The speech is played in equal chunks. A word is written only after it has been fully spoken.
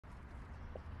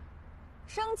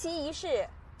升旗仪式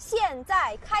现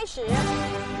在开始。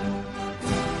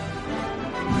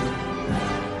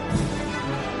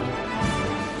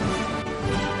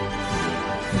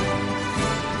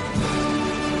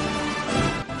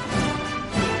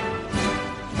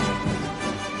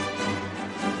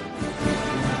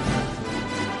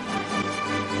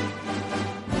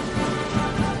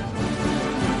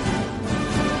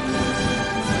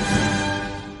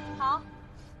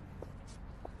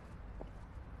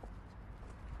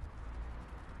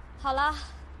好了，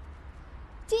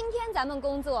今天咱们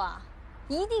工作啊，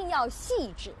一定要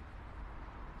细致，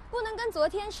不能跟昨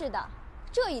天似的，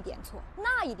这一点错，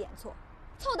那一点错，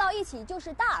凑到一起就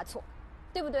是大错，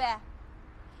对不对？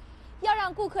要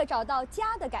让顾客找到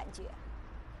家的感觉。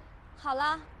好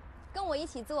了，跟我一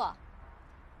起做，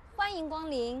欢迎光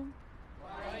临。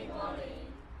欢迎光临。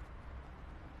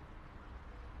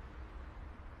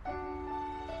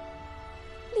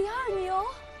李二牛。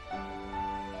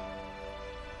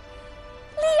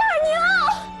李二牛，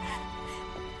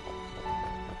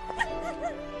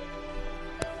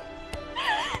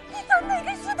你从那个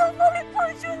石头缝里跑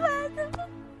出来的，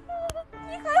你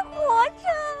还活着？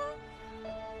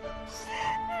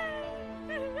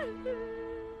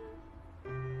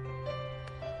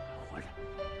活着，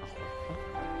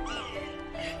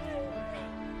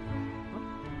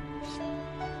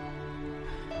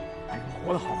还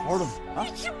活得好好的呢啊！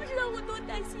你知不知道我多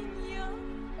担心你啊？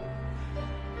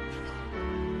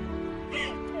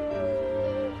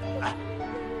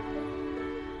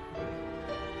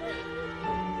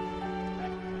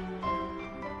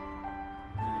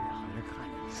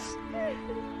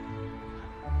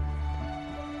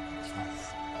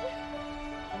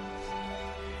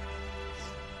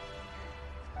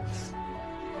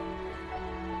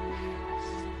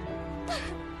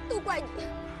都怪你！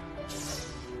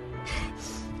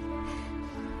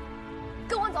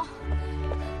跟我走。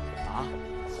啊？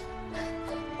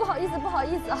不好意思，不好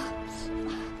意思啊。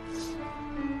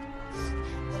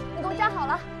你给我站好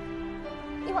了，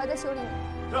一会儿再修理你。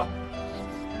是。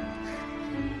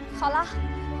好了，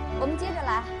我们接着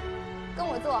来，跟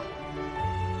我做。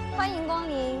欢迎光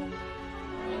临。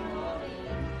欢迎光临。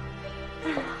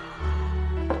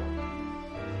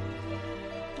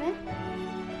哎，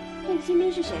那个新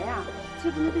兵是谁啊？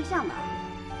崔峰的对象吧？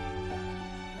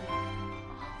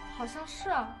好像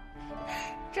是啊，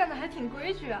站得还挺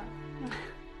规矩啊。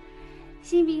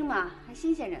新兵嘛，还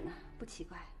新鲜着呢，不奇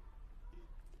怪。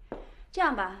这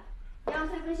样吧，你让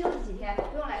崔峰休息几天，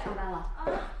不用来上班了。啊，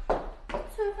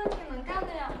崔峰挺能干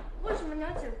的呀，为什么你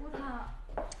要解雇他？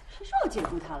谁说我解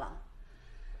雇他了？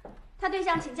他对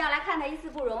象请假来看他一次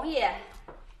不容易，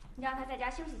你让他在家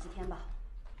休息几天吧。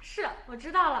是，我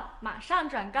知道了，马上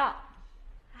转告。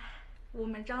哎，我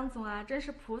们张总啊，真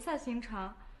是菩萨心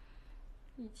肠。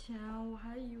以前我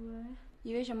还以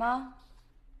为什么？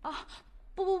啊，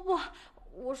不，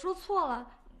我说错了。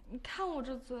你看我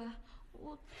这嘴，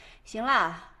行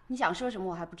了，你想说什么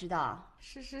我还不知道。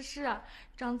是，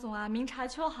张总啊，明察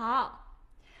秋毫。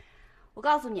我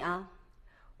告诉你啊，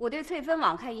我对翠芬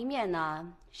网开一面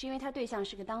呢，是因为她对象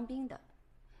是个当兵的。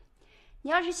你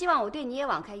要是希望我对你也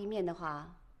网开一面的话，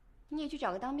你也去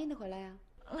找个当兵的回来呀。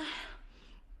哎，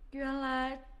原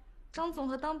来张总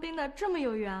和当兵的这么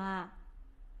有缘啊！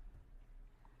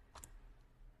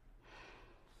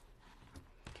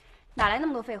哪来那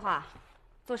么多废话？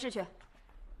做事去。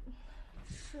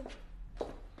是。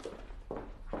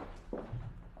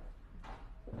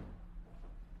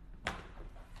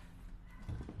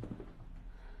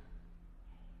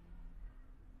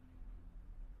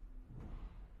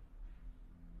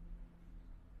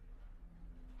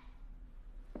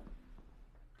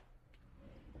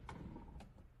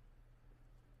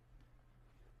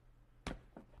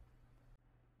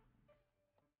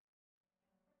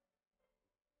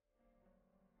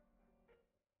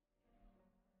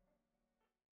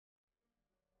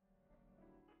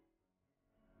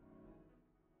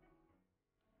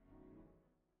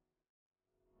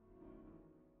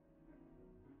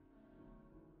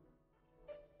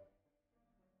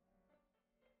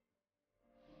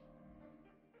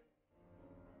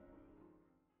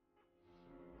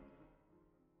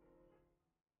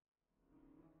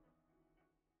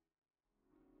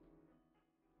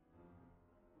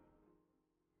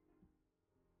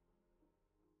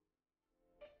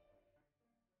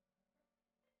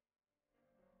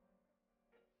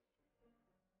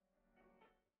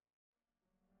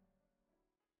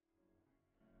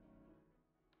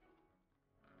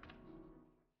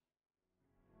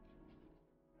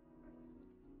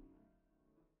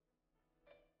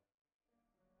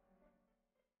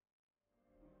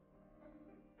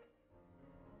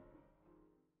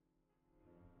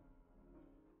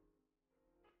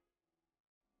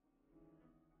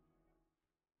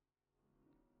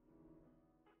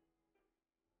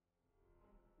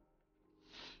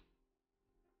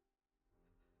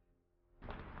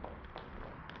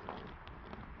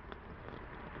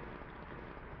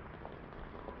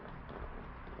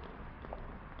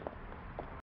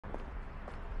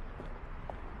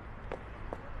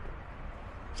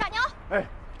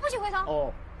啊。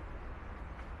哦。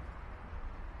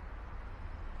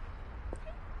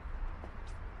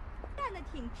干得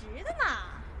挺直的嘛，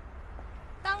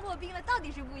当过兵了到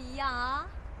底是不一样啊。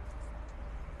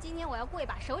今天我要过一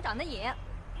把首长的瘾。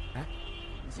哎，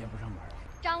你今天不上班啊？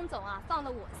张总啊，放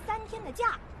了我3天的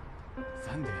假。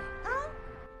3天啊？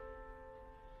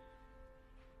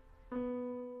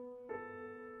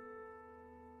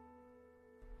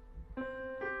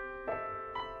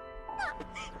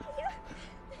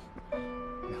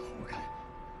那活该。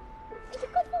你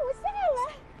快放我下来！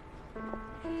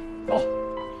走，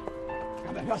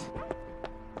赶买票去。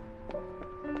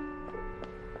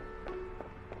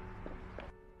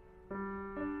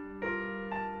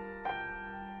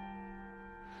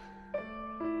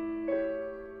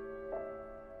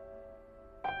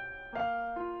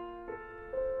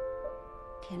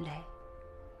天雷，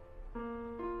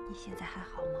你现在还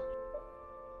好吗？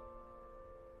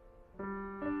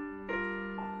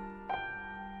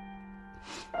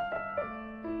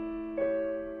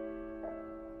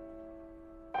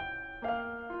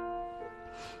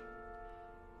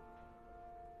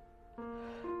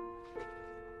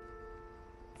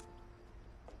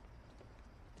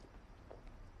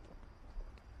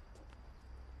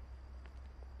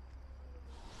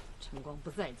晨光不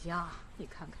在家，你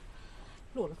看看，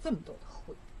落了这么多的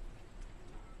灰。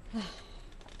唉，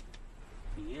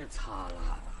别擦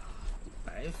了，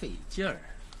白费劲儿。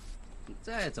你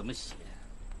再怎么写，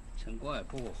晨光也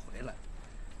不会回来。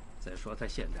再说他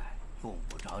现在用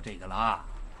不着这个啦。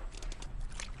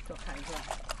这孩子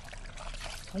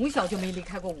从小就没离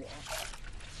开过我，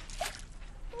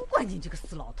不怪你这个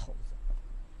死老头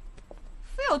子，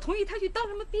非要同意他去当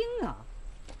什么兵啊？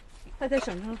他在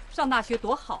省城上大学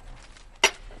多好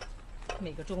啊！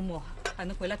每个周末还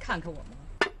能回来看看我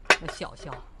们。那小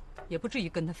笑也不至于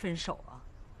跟他分手啊。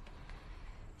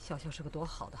小笑是个多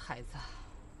好的孩子，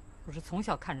我是从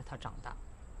小看着他长大。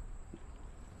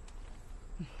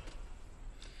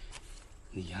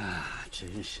你呀，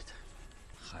真是的，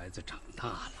孩子长大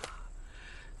了，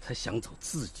他想走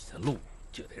自己的路，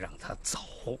就得让他走。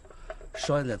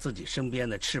拴在自己身边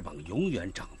的翅膀永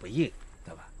远长不硬，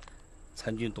对吧？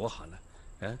参军多好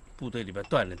呢，部队里边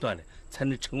锻炼锻炼，才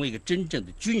能成为一个真正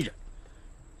的军人。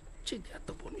这点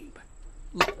都不明白，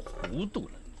老糊涂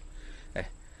了你。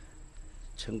哎，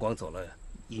晨光走了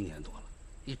1年多了，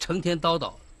你成天叨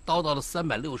叨了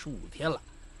365天了，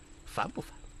烦不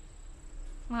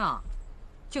烦？啊，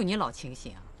就你老清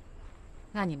醒啊？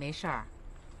那你没事儿，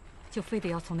就非得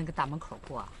要从那个大门口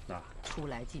过啊？出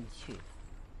来进去，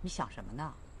你想什么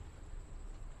呢？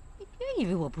你别以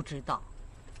为我不知道。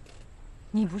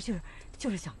你不就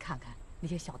是想看看那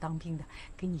些小当兵的，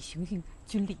给你行行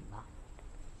军礼吗？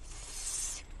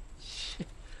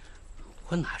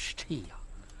我哪是这样？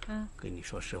跟你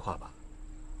说实话吧，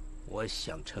我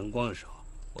想晨光的时候，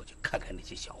我就看看那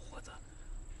些小伙子，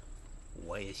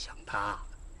我也想他。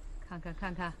看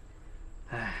看，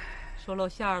哎，说露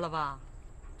馅了吧？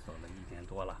走了1年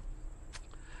多了，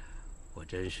我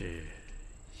真是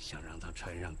想让他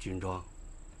穿上军装，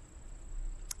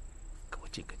给我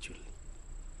尽个军礼。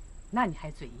那你还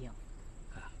嘴硬？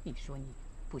你说你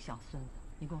不像孙子，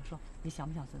你跟我说你想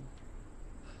不想孙子？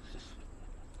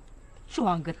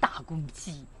装个大公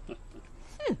鸡，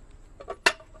哼！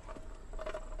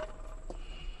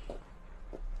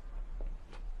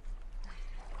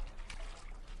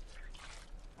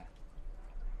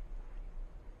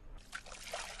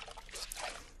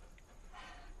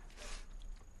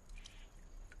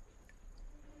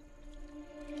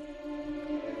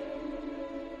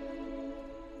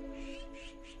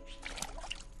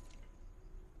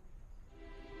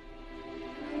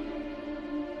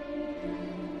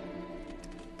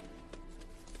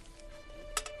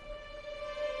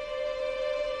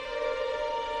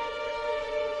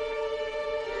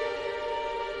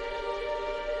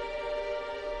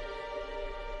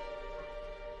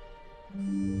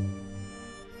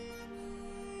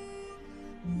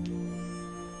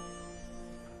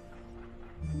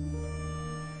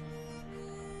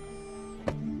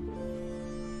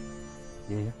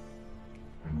爷爷，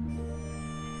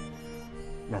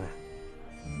奶奶，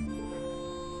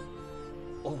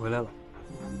我回来了。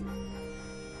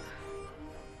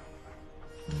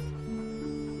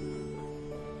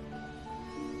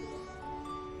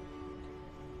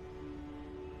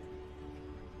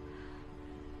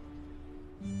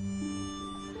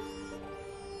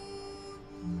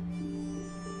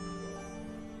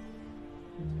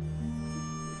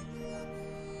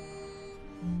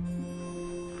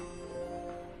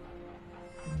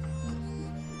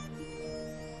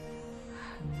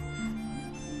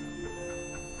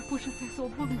不是在做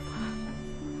梦吧？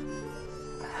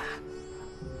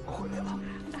回来了。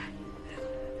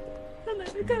让奶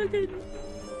奶看看你。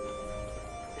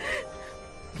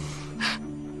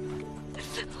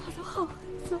我的好孩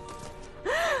子。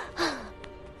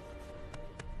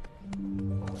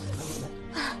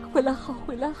回来好，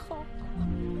回来好。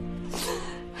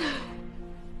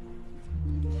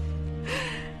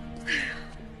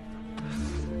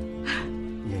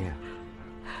爷爷，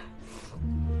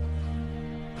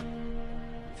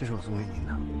这是我送给您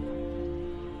的。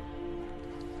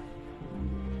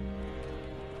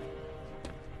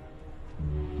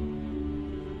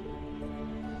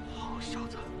好小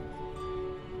子，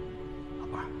老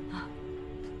伴儿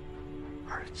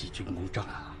，2级军功章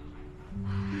啊！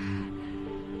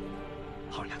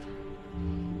好样的，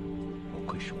不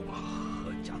愧是我们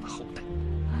何家的后代。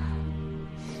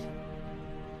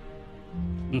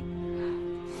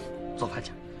做饭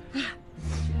去。今天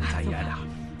咱爷俩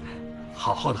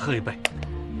好好的喝一杯，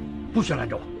不许拦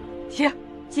着我。行，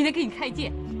今天给你开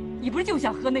戒。你不是就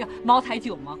想喝那个茅台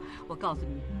酒吗？我告诉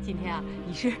你，今天啊，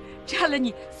你是沾了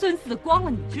你孙子的光了，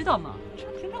你知道吗？这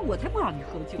平常我才不让你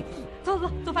喝酒。走走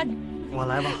走，做饭去。我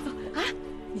来吧。走啊，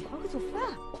你还会做饭？